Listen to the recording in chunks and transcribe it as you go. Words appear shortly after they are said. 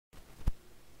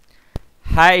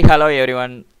Hi, hello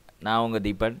everyone. நான் உங்க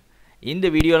தீபன். இந்த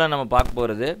வீடியோல நம்ம பார்க்க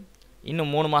போறது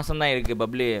இன்னும் 3 மாசம் தான் இருக்கு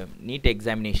NEET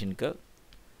எக்ஸாமினேஷனுக்கு.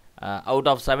 அவுட்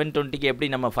ஆஃப் 720 க்கு எப்படி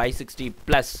நம்ம 560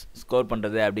 பிளஸ் ஸ்கோர்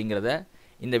பண்றது அப்படிங்கறத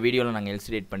இந்த வீடியோல நாங்க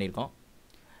இல்ஸ்ட்ரேட் பண்ணிருக்கோம்.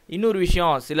 இன்னொரு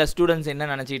விஷயம் சில ஸ்டூடண்ட்ஸ் என்ன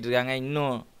நினைச்சிட்டு இருக்காங்க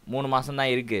இன்னும் 3 மாசம்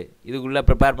தான் இருக்கு. இதுக்குள்ள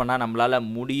ப்ரிப்பேர் பண்ணா நம்மளால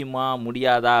முடியுமா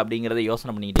முடியாதா அப்படிங்கறத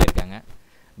யோசனை பண்ணிட்டே இருக்காங்க.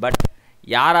 பட்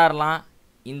யாரெல்லாம்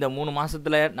இந்த 3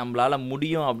 மாசத்துல நம்மளால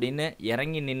முடியும் அப்படினு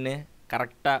இறங்கி நின்னு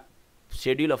கரெக்ட்டா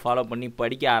ஷெட்யூலை ஃபாலோ பண்ணி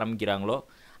படிக்க ஆரம்பிக்கிறாங்களோ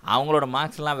அவங்களோட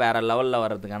மார்க்ஸ் எல்லாம் வேற லெவல்ல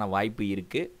வரதுக்கான வாய்ப்பு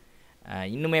இருக்கு.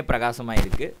 இன்னுமே பிரகாசமா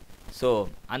இருக்கு. சோ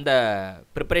அந்த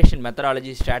preparation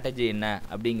methodology strategy என்ன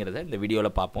அப்படிங்கறத இந்த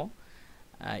வீடியோல பாப்போம்.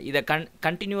 இத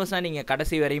கண்டினியூஸா நீங்க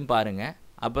கடைசி வரையும் பாருங்க.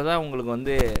 அப்பதான் உங்களுக்கு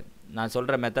வந்து நான்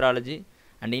சொல்ற methodology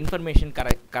and information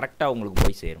கரெக்ட்டா உங்களுக்கு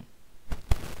போய் சேரும்.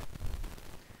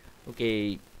 Okay,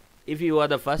 if you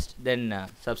are the first then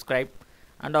subscribe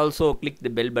and also click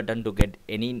the bell button to get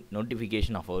any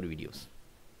notification of our videos.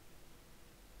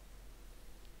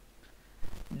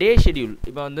 Day schedule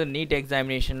இப்போ வந்து NEET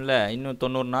examinationல இன்னும்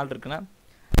 90 நாள் இருக்குனா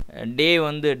டே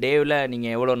வந்து டேவ்ல நீங்க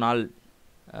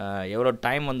எவ்வளவு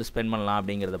டைம் வந்து ஸ்பெண்ட் பண்ணலாம்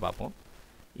அப்படிங்கறத பாப்போம்.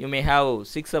 You may have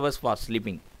 6 hours for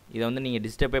sleeping. இத வந்து நீங்க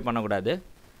டிஸ்டர்பே பண்ண கூடாது.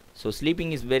 So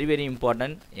sleeping is very very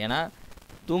important. ஏனா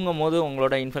தூங்கும்போது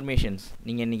உங்களோட இன்ஃபர்மேஷன்ஸ்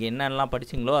நீங்க இன்னைக்கு என்னெல்லாம்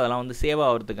படிச்சீங்களோ அதெல்லாம் வந்து சேவ்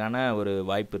ஆவறதுக்கான ஒரு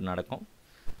வாய்ப்பு நடக்கும்.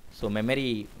 So memory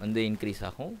வந்து increase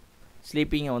ஆகும்.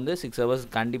 Sleeping வந்து 6 hours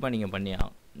கண்டிப்பா நீங்க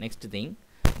பண்ணியாகும். Next thing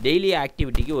daily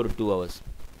activity க்கு ஒரு 2 hours.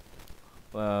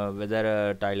 Whether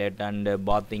toilet and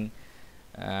bathing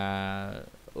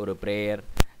ஒரு prayer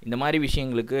இந்த மாதிரி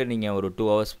விஷயங்களுக்கு நீங்க ஒரு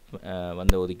 2 hours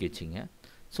வந்து ஒதுக்கி வச்சீங்க.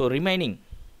 So remaining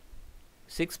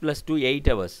 6 plus 2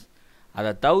 8 hours.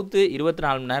 அத தவிர்த்து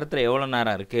 24 மணி நேரத்துல எவ்வளவு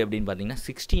நேரம் இருக்கு அப்படினு பாத்தீங்கன்னா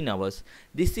 16 hours.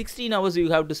 This 16 hours you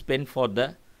have to spend for the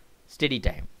study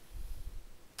time.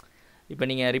 இப்போ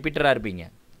நீங்க ரிப்பீட்டரா இருப்பீங்க.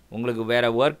 உங்களுக்கு வேற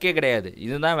வர்க்கே கிடையாது.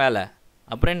 இதுதான் வேலை.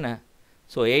 அப்புறம் என்ன?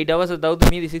 சோ 8 hours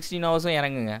தவிர்த்து மீதி 16 hours-உம்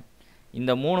இறங்குங்க.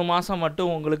 இந்த 3 மாசம்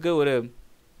மட்டும் உங்களுக்கு ஒரு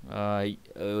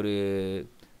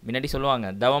முன்னாடி சொல்லுவாங்க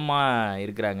தவமா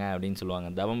இருக்குறாங்க அப்படினு சொல்லுவாங்க.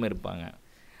 தவம் இருப்பாங்க.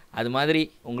 அது மாதிரி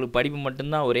உங்களுக்கு படிப்பு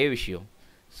மட்டும் தான் ஒரே விஷயம்.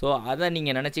 சோ அத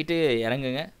நீங்க நினைச்சிட்டு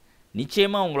இறங்குங்க.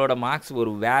 நிச்சயமா உங்களோட மார்க்ஸ்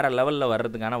ஒரு வேற லெவல்ல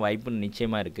வர்றதுக்கான வாய்ப்பு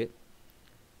நிச்சயமா இருக்கு.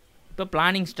 இப்போ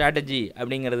பிளானிங் ஸ்ட்ராட்டஜி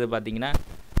அப்படிங்கிறது பாத்தீங்கன்னா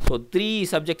So 3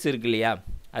 subjects இருக்கு இல்லையா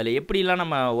அதுல எப்படி எல்லாம்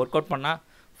நம்ம வொர்க் அவுட் பண்ணா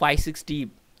 560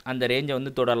 அந்த ரேஞ்சை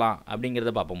வந்து தொடலாம்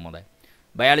அப்படிங்கறத பாப்போம் முதல்ல.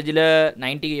 பயாலஜில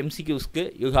 90 MCQs க்கு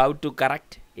you have to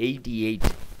correct 88.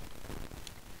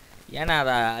 ஏனா அத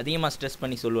அதிகமா ஸ்ட்ரெஸ்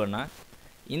பண்ணி சொல்லுவேன்னா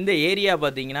இந்த ஏரியா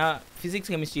பாத்தீங்கன்னா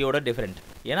physics chemistryயோட டிஃபரண்ட்.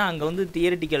 ஏனா அங்க வந்து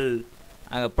தியரிட்டிக்கல்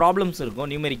ப்ராப்ளம்ஸ்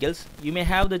இருக்கும் numericals. You may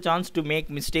have the chance to make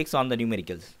mistakes on the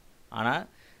numericals. ஆனா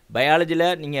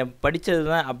பயாலஜில நீங்க படிச்சது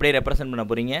தான் அப்படியே ரெப்ரசன்ட் பண்ண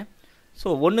போறீங்க. So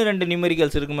 1-2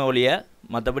 நியூமெரிக்கல்ஸ் இருக்குமே ஒளிய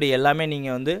மத்தபடி எல்லாமே நீங்க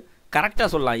வந்து கரெக்ட்டா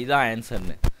சொல்லலாம் இதான்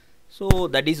ஆன்சர்னு. So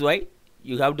that is why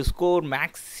you have to score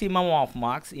maximum of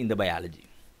marks in the biology.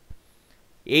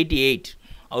 88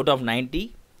 out of 90.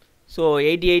 So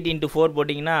 88 into 4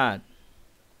 போடிங்கனா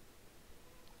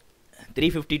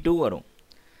 352 வரும்.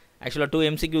 Actually 2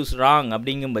 MCQs wrong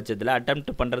அப்படிங்கும் பட்சத்துல attempt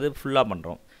பண்றது ஃபுல்லா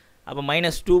பண்றோம். அப்ப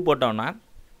 -2 போட்டோம்னா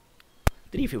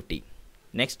 350.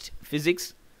 Next physics.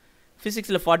 Physics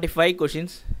la 45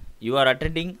 questions. You are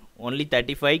attending only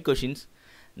 35 questions.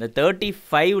 The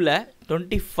 35 la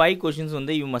 25 questions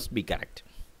வந்து you must be correct.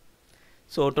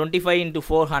 So 25 into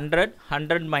 400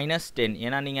 100 minus 10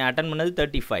 ஏனா நீங்க அட்டெண்ட் பண்ணது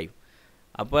 35.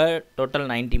 அப்ப total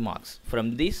 90 marks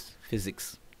from this physics.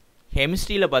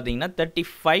 Chemistry la பாத்தீங்கன்னா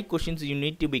 35 questions you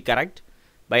need to be correct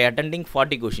by attending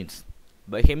 40 questions.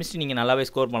 By chemistry நீங்க நல்லாவே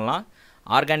score பண்ணலாம்.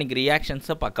 Organic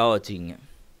reactions பக்காவா வச்சீங்க.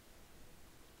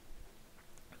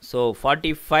 So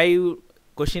 45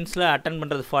 questions-ல attend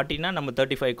பண்றது 40 னா நம்ம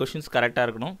 35 questions கரெக்ட்டா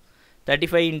இருக்கணும்.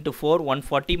 35 into 4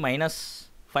 140 minus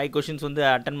 5 questions வந்து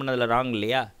attend பண்ணதுல wrong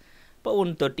இல்லையா? அப்ப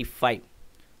 135.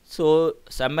 So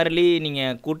summarily நீங்க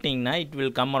கூட்டினீங்கன்னா it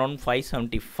will come around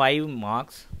 575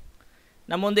 marks.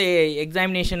 நம்ம வந்து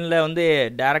எக்ஸாமினேஷன்ல வந்து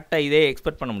டைரக்ட்டா இதே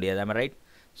எக்ஸ்பெக்ட் பண்ண முடியாது. am I right?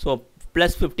 So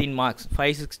plus 15 marks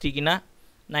 560 க்குனா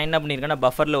நான் என்ன பண்ணிருக்கேன்னா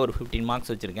பஃபர்ல ஒரு 15 marks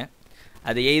வச்சிருக்கேன்.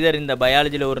 அது either இந்த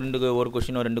பயாலஜில ஒரு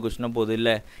क्वेश्चन 2 क्वेश्चन போகுது இல்ல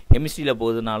கெமிஸ்ட்ரியில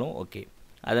போகுதுனாலும் ஓகே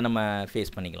அத நம்ம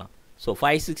ஃபேஸ் பண்ணிக்கலாம். So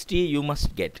 560 you must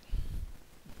get.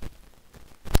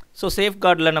 So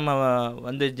safeguardல நம்ம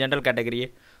வந்து ஜெனரல் கேட்டகரி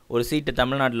ஒரு சீட்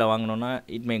தமிழ்நாட்டுல வாங்கணும்னா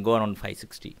it may go around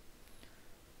 560.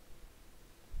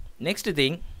 Next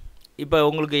thing இப்போ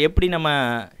உங்களுக்கு எப்படி நம்ம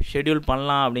ஷெட்யூல்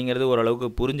பண்ணலாம் அப்படிங்கிறது ஓரளவுக்கு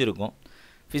புரிஞ்சிருக்கும்.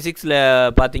 பிசிக்ஸ்ல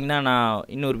பாத்தீங்கன்னா நான்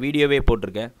இன்னொரு வீடியோவே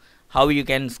போட்டுருக்கேன். How you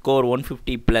can score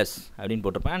 150 plus அப்படினு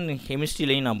போட்டுருப்பேன். and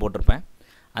chemistryலயும் நான் போட்டுருப்பேன்.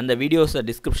 அந்த வீடியோஸ்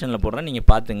டிஸ்கிரிப்ஷன்ல போடுறேன் நீங்க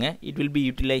பாத்துங்க. it will be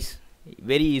utilized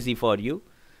very easy for you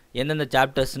எந்தெந்த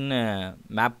சாப்டர்ஸ்ன்னு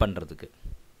மேப் பண்ணுறதுக்கு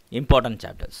இம்பார்ட்டன்ட்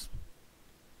சாப்டர்ஸ்.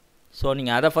 ஸோ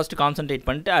நீங்கள் அதை ஃபஸ்ட்டு கான்சன்ட்ரேட்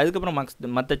பண்ணிட்டு அதுக்கப்புறம்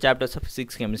மற்ற சாப்டர்ஸை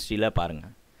ஃபிசிக்ஸ் கெமிஸ்ட்ரியில்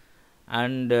பாருங்கள்.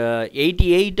 And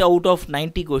 88 out of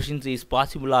 90 questions is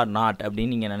possible R not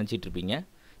அப்படின்னு நீங்கள் நினச்சிட்ருப்பீங்க.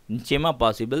 நிச்சயமாக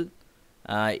possible.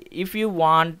 If you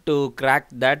want to crack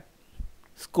that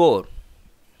score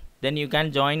then you can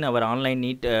join our online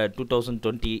NEET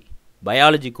 2020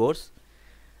 biology course.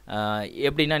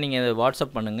 எப்படின்னா நீங்கள்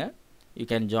வாட்ஸ்அப் பண்ணுங்கள், you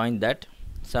can join that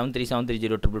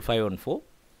 7373055514.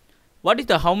 What is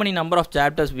the how many number of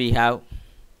chapters we have?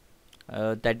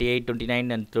 38,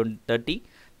 29 and 30.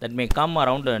 That may come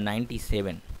around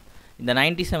 97. இந்த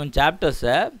 97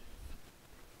 சாப்டர்ஸை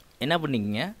என்ன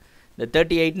பண்ணிக்கிங்க, இந்த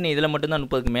 38ன்னு இதில் மட்டும்தான்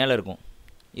 30க்கு மேலே இருக்கும்.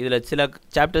 இதில் சில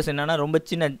சாப்டர்ஸ் என்னென்னா ரொம்ப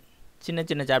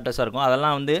சின்ன சாப்டர்ஸாக இருக்கும்.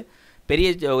 அதெல்லாம் வந்து பெரிய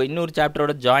இன்னொரு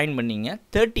சாப்டரோட ஜாயின் பண்ணிங்க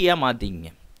 30யாக மாற்றிக்கிங்க.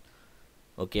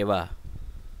 ஓகேவா?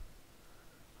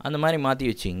 அந்த மாதிரி மாற்றி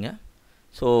வச்சுங்க.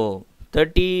 ஸோ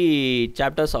 30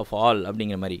 சாப்டர்ஸ் ஆஃப் ஆல்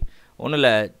அப்படிங்கிற மாதிரி ஒன்றும்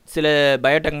இல்லை. சில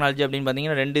பயோடெக்னாலஜி அப்படின்னு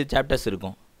பார்த்தீங்கன்னா 2 சாப்டர்ஸ்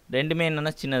இருக்கும். ரெண்டுமே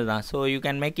என்னென்னா சின்னது தான். So you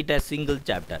can make it a single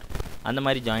chapter. அந்த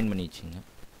மாதிரி ஜாயின் பண்ணி வச்சுங்க.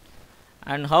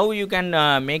 And how you can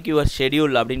make your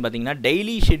schedule அப்படின்னு பார்த்தீங்கன்னா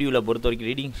டெய்லி ஷெடியூலை பொறுத்த வரைக்கும்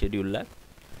ரீடிங் ஷெடியூலில்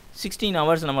 16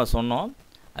 hours நம்ம சொன்னோம்.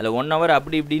 அதில் 1 hour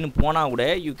அப்படி இப்படின்னு போனால் கூட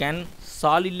you can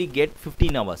solidly get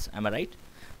 15 hours. am I right?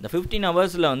 இந்த 15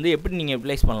 hours வந்து எப்படி நீங்கள்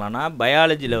யூட்டிலைஸ் பண்ணலான்னா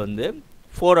பயாலஜியில் வந்து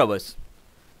 4 hours,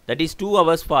 that is 2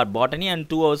 hours for botany and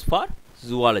 2 hours for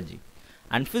zoology.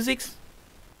 and physics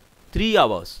 3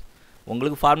 hours.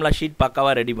 உங்களுக்கு ஃபார்முலா ஷீட்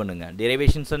பக்காவாக ரெடி பண்ணுங்கள்,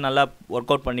 டெரிவேஷன்ஸை நல்லா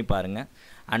ஒர்க் அவுட் பண்ணி பாருங்கள்.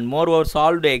 And more over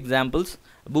solved examples,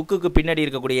 புக்குக்கு பின்னாடி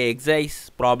இருக்கக்கூடிய exercise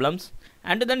problems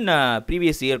and then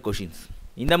previous year questions,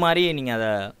 இந்த மாதிரி நீங்கள்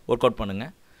அதை ஒர்க் அவுட்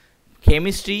பண்ணுங்கள்.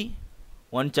 Chemistry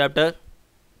 1 chapter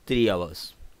 3 hours.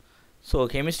 So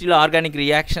கெமிஸ்ட்ரியில் organic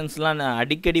ரியாக்ஷன்ஸ்லாம் நான்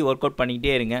அடிக்கடி ஒர்க் அவுட்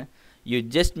பண்ணிக்கிட்டே இருங்க. You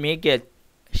just make a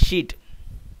sheet,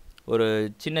 ஒரு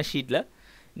சின்ன ஷீட்டில்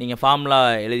நீங்கள் ஃபார்முலா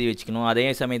எழுதி வச்சுக்கணும். அதே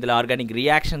சமயத்தில் ஆர்கானிக்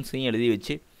ரியாக்ஷன்ஸையும் எழுதி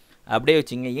வச்சு அப்படியே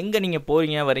வச்சுங்க. எங்கே நீங்கள்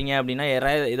போகிறீங்க வரீங்க அப்படின்னா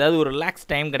ஏதாவது ஒரு ரிலாக்ஸ்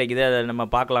டைம் கிடைக்குது, அதை நம்ம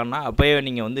பார்க்கலான்னா அப்போயே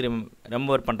நீங்கள் வந்து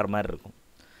ரெம்பர் பண்ணுற மாதிரி இருக்கும்.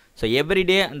 ஸோ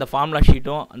எவ்ரிடே அந்த ஃபார்முலா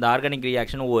ஷீட்டும் அந்த ஆர்கானிக்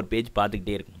ரியாக்ஷனும் ஒவ்வொரு பேஜ்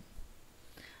பார்த்துக்கிட்டே இருக்கும்.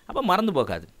 அப்போ மறந்து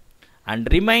போகாது. And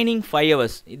remaining 5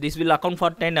 hours this will account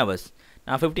for 10 hours.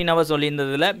 நான் 15 hours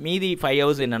சொல்லியிருந்ததில் மீதி 5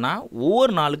 hours என்னென்னா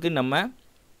ஒவ்வொரு நாளுக்கு நம்ம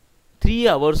 3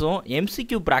 hours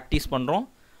எம்சிக்யூ ப்ராக்டிஸ் பண்ணுறோம்.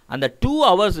 அந்த 2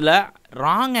 hours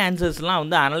ராங் ஆன்சர்ஸ்லாம்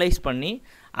வந்து அனலைஸ் பண்ணி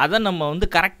அதை நம்ம வந்து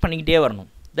கரெக்ட் பண்ணிக்கிட்டே வரணும்.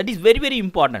 That is very very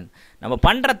important. நம்ம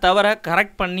பண்ணுற தவிர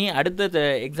கரெக்ட் பண்ணி அடுத்த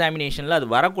எக்ஸாமினேஷனில் அது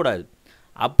வரக்கூடாது.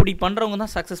 அப்படி பண்ணுறவங்க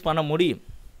தான் சக்ஸஸ் பண்ண முடியும்.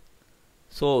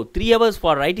 So 3 hours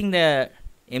for writing the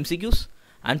MCQs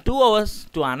and 2 hours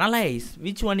to analyze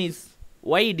which one is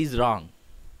why it is wrong.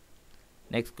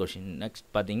 Next question. Next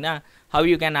பார்த்தீங்கன்னா how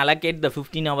you can allocate the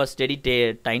 15 hours study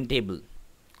timetable.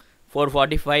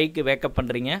 4:45க்கு wake up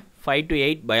பண்ணுறீங்க, 5 to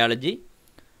 8 பயாலஜி,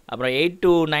 அப்புறம் 8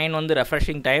 to 9 வந்து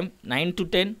refreshing time, 9 to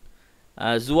 10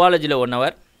 ஜுவாலஜியில் 1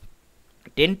 hour,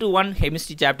 10 to 1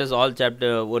 chemistry chapters all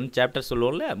chapter 1 chapter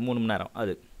சொல்லுவோம்ல 3 மணி நேரம்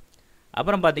அது.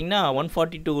 அப்புறம் பார்த்தீங்கன்னா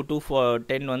 1:40 to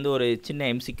 2:10 வந்து ஒரு சின்ன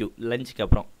எம்சிக்யூ லஞ்சுக்கு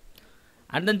அப்புறம்.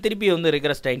 அண்ட் தென் திருப்பி வந்து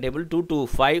rigorous time table 2 to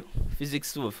 5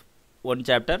 physics 1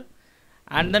 chapter.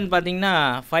 And then பார்த்தீங்கன்னா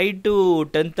 5 to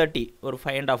 10:30 ஒரு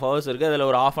 5.5 hours இருக்குது. அதில்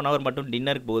ஒரு 1/2 hour மட்டும்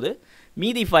டின்னருக்கு போகுது.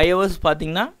 மீதி 5 hours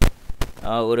பார்த்தீங்கன்னா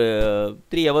ஒரு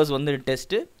 3 hours வந்து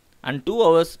test and 2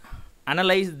 hours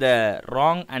analyse the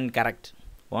wrong and correct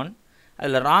one.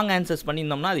 அதில் ராங் ஆன்சர்ஸ்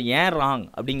பண்ணியிருந்தோம்னா அது ஏன் ராங்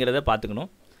அப்படிங்கிறத பார்த்துக்கணும்.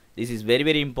 This is very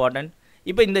very important.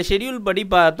 இப்போ இந்த ஷெடியூல் படி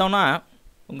பார்த்தோம்னா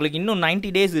உங்களுக்கு இன்னும்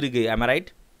 90 days இருக்குது. am I right?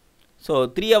 So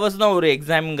 3 hours தான் ஒரு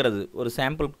எக்ஸாமுங்கிறது, ஒரு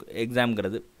சாம்பிள்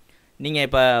எக்ஸாமுங்கிறது. நீங்கள்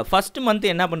இப்போ ஃபஸ்ட்டு மந்த்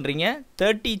என்ன பண்ணுறீங்க,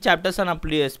 30 chapters நான்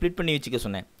ஸ்ப்ளிட் பண்ணி வச்சுக்க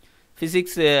சொன்னேன்.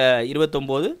 ஃபிசிக்ஸ்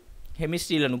 29,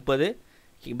 கெமிஸ்ட்ரியில் 30,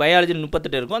 பயாலஜியில்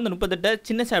 38 இருக்கும். அந்த 38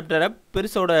 சின்ன சாப்டரை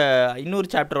பெருசோட இன்னொரு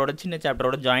சாப்டரோட சின்ன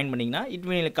சாப்டரோட ஜாயின் பண்ணிங்கன்னா இட்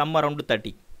வில் கம் அரவுண்டு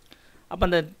 30. அப்போ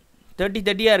அந்த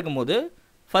 30 இருக்கும்போது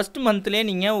ஃபஸ்ட்டு மந்த்லேயே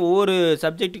நீங்கள் ஒவ்வொரு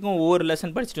சப்ஜெக்ட்டுக்கும் ஒவ்வொரு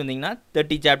லெசன் படிச்சுட்டு வந்தீங்கன்னா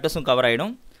 30 chaptersம் கவர்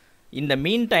ஆகிடும். இந்த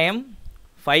மீன் டைம்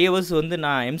 5 hours வந்து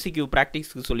நான் எம்சிக்யூ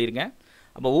ப்ராக்டிஸ்க்கு சொல்லியிருக்கேன்.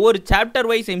 அப்போ ஒவ்வொரு சாப்டர்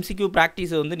வைஸ் எம்சிக்யூ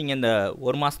ப்ராக்டிஸை வந்து நீங்கள் இந்த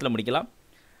 1 மாதத்தில் முடிக்கலாம்.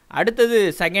 அடுத்தது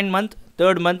 2nd month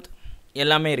 3rd month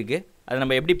எல்லாமே இருக்குது. அதை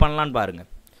நம்ம எப்படி பண்ணலான்னு பாருங்கள்.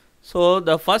 So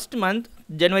the first month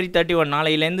January 31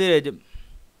 நாளையிலேருந்து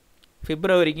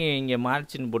பிப்ரவரிக்கு இங்கே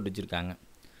மார்ச்னு போட்டு வச்சுருக்காங்க,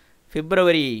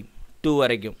 February 2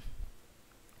 வரைக்கும்.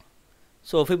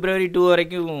 ஸோ February 2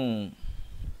 வரைக்கும்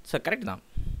சார் கரெக்ட் தான்,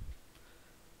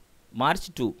 March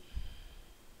 2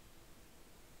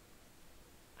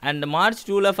 அண்ட் March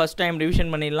 2ல் ஃபஸ்ட் டைம்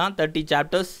ரிவிஷன் பண்ணிடலாம். 30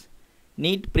 chapters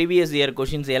NEET previous year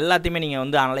questions எல்லாத்தையுமே நீங்கள்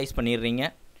வந்து அனலைஸ் பண்ணிடுறீங்க.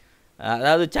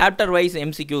 அதாவது சாப்டர் வைஸ்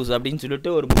எம்சிக்யூஸ் அப்படின்னு சொல்லிட்டு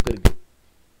ஒரு புக் இருக்குது.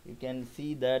 You can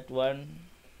see that one.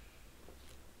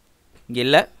 இங்கே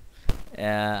இல்லை,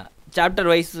 சாப்டர்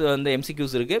வைஸ் வந்து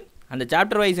எம்சிக்யூஸ் இருக்குது. அந்த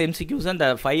சாப்டர் வைஸ் எம்சிக்யூஸ் அந்த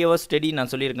 5 hours ஸ்டடி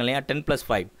நான் சொல்லியிருக்கேன் இல்லையா,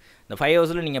 10+5. இந்த 5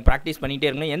 hours நீங்கள் ப்ராக்டிஸ் பண்ணிகிட்டே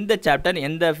இருக்கணும். எந்த சாப்டர்,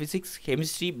 எந்த ஃபிசிக்ஸ்,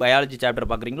 கெமிஸ்ட்ரி, பயாலஜி சாப்டர்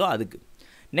பார்க்குறீங்களோ அதுக்கு.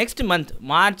 நெக்ஸ்ட் மந்த்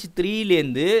March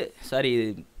 3லேருந்து, சாரி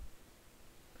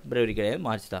பிப்ரவரி கிடையாது,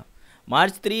 மார்ச் தான்,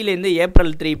 March 3லேருந்து April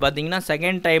 3 பார்த்தீங்கன்னா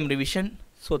second time revision.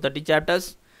 So 30 chapters.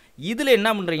 இதில் என்ன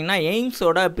பண்ணுறீங்கன்னா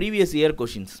எய்ம்ஸோட ப்ரீவியஸ் இயர்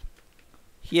கொஷின்ஸ்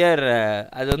ஹியர்.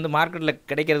 அது வந்து மார்க்கெட்டில்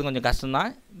கிடைக்கிறது கொஞ்சம்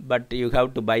கஷ்டம்தான், but you have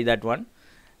to by that one.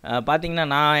 பார்த்தீங்கன்னா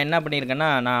நான் என்ன பண்ணியிருக்கேன்னா,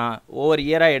 நான் ஒவ்வொரு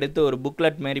இயராக எடுத்து ஒரு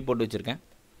புக்லெட் மாரி போட்டு வச்சுருக்கேன்.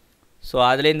 ஸோ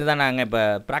அதுலேருந்து தான் நாங்கள் இப்போ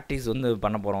ப்ராக்டிஸ் வந்து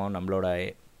பண்ண போகிறோம் நம்மளோட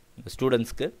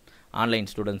ஸ்டூடெண்ட்ஸ்க்கு, ஆன்லைன்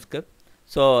ஸ்டூடெண்ட்ஸ்க்கு.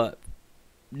 ஸோ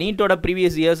நீட்டோட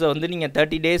ப்ரீவியஸ் இயர்ஸை வந்து நீங்கள்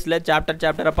 30 daysல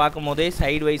சாப்டராக பார்க்கும் போதே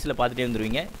சைடு வைஸில் பார்த்துட்டே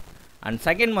வந்துடுவீங்க. அண்ட்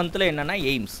செகண்ட் மந்தில் என்னென்னா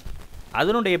எய்ம்ஸ்,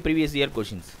 அதனுடைய ப்ரீவியஸ் இயர்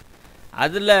கொஷின்ஸ்,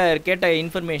 அதில் கேட்ட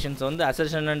இன்ஃபர்மேஷன்ஸ் வந்து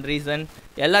அசர்ஷன் அண்ட் ரீசன்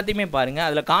எல்லாத்தையுமே பாருங்கள்.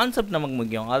 அதில் கான்செப்ட் நமக்கு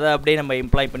முக்கியம், அதை அப்படியே நம்ம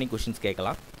எம்ப்ளாய் பண்ணி கொஷின்ஸ்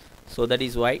கேட்கலாம். So that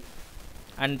is why.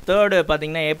 And third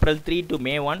பார்த்தீங்கன்னா April 3 to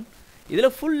May 1,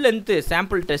 இதில் ஃபுல் லென்த்து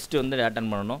சாம்பிள் டெஸ்ட் வந்து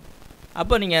அட்டன் பண்ணணும்.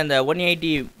 அப்போ நீங்கள் அந்த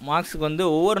 180 மார்க்ஸுக்கு வந்து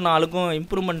ஒவ்வொரு நாளுக்கும்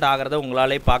இம்ப்ரூவ்மெண்ட் ஆகிறத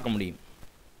உங்களாலே பார்க்க முடியும்.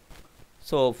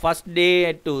 So first day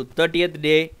to 30th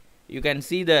day you can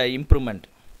see the improvement.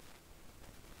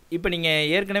 இப்போ நீங்கள்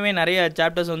ஏற்கனவே நிறைய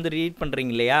சாப்டர்ஸ் வந்து ரீட்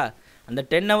பண்ணுறீங்க இல்லையா, அந்த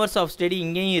 10 hours ஆஃப் ஸ்டடி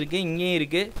இங்கேயும் இருக்குது, இங்கேயும்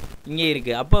இருக்குது, இங்கேயும்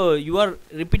இருக்குது. அப்போ you are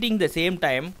repeating the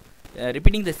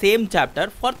same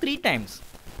chapter for 3 times.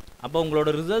 அப்போ உங்களோட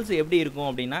ரிசல்ட்ஸ் எப்படி இருக்கும்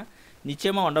அப்படின்னா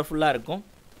நிச்சயமாக ஒண்டர்ஃபுல்லாக இருக்கும்.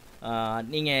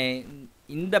 நீங்கள்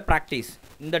இந்த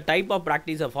டைப் ஆஃப்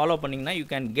ப்ராக்டிஸை ஃபாலோ பண்ணிங்கன்னா you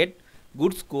can get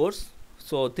good scores.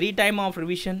 So 3 times of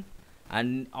revision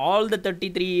and all the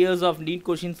 33 years of NEET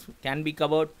questions can be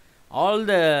covered. All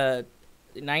the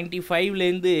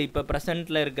 95லேருந்து இப்போ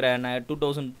ப்ரெசண்ட்டில் இருக்கிற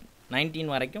 2019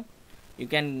 வரைக்கும் you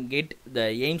can get the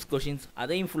AIIMS questions,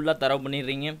 அதையும் ஃபுல்லாக தரவு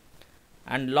பண்ணிடுறீங்க.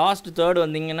 அண்ட் லாஸ்ட் தேர்ட்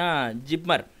வந்தீங்கன்னா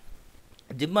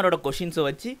ஜிப்மரோட கொஷின்ஸை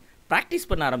வச்சு ப்ராக்டிஸ்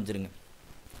பண்ண ஆரம்பிச்சிருங்க.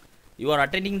 You are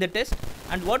attending the test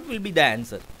and what will be the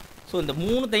answer. So இந்த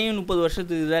 30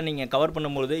 வருஷத்துக்கு தான் நீங்கள் கவர்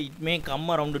பண்ணும்போது it may come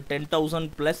around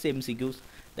 10,000+ MCQs.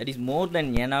 That is more than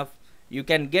enough. You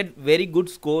can get very good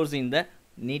scores in the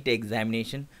NEET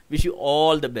examination. Wish you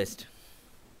all the best.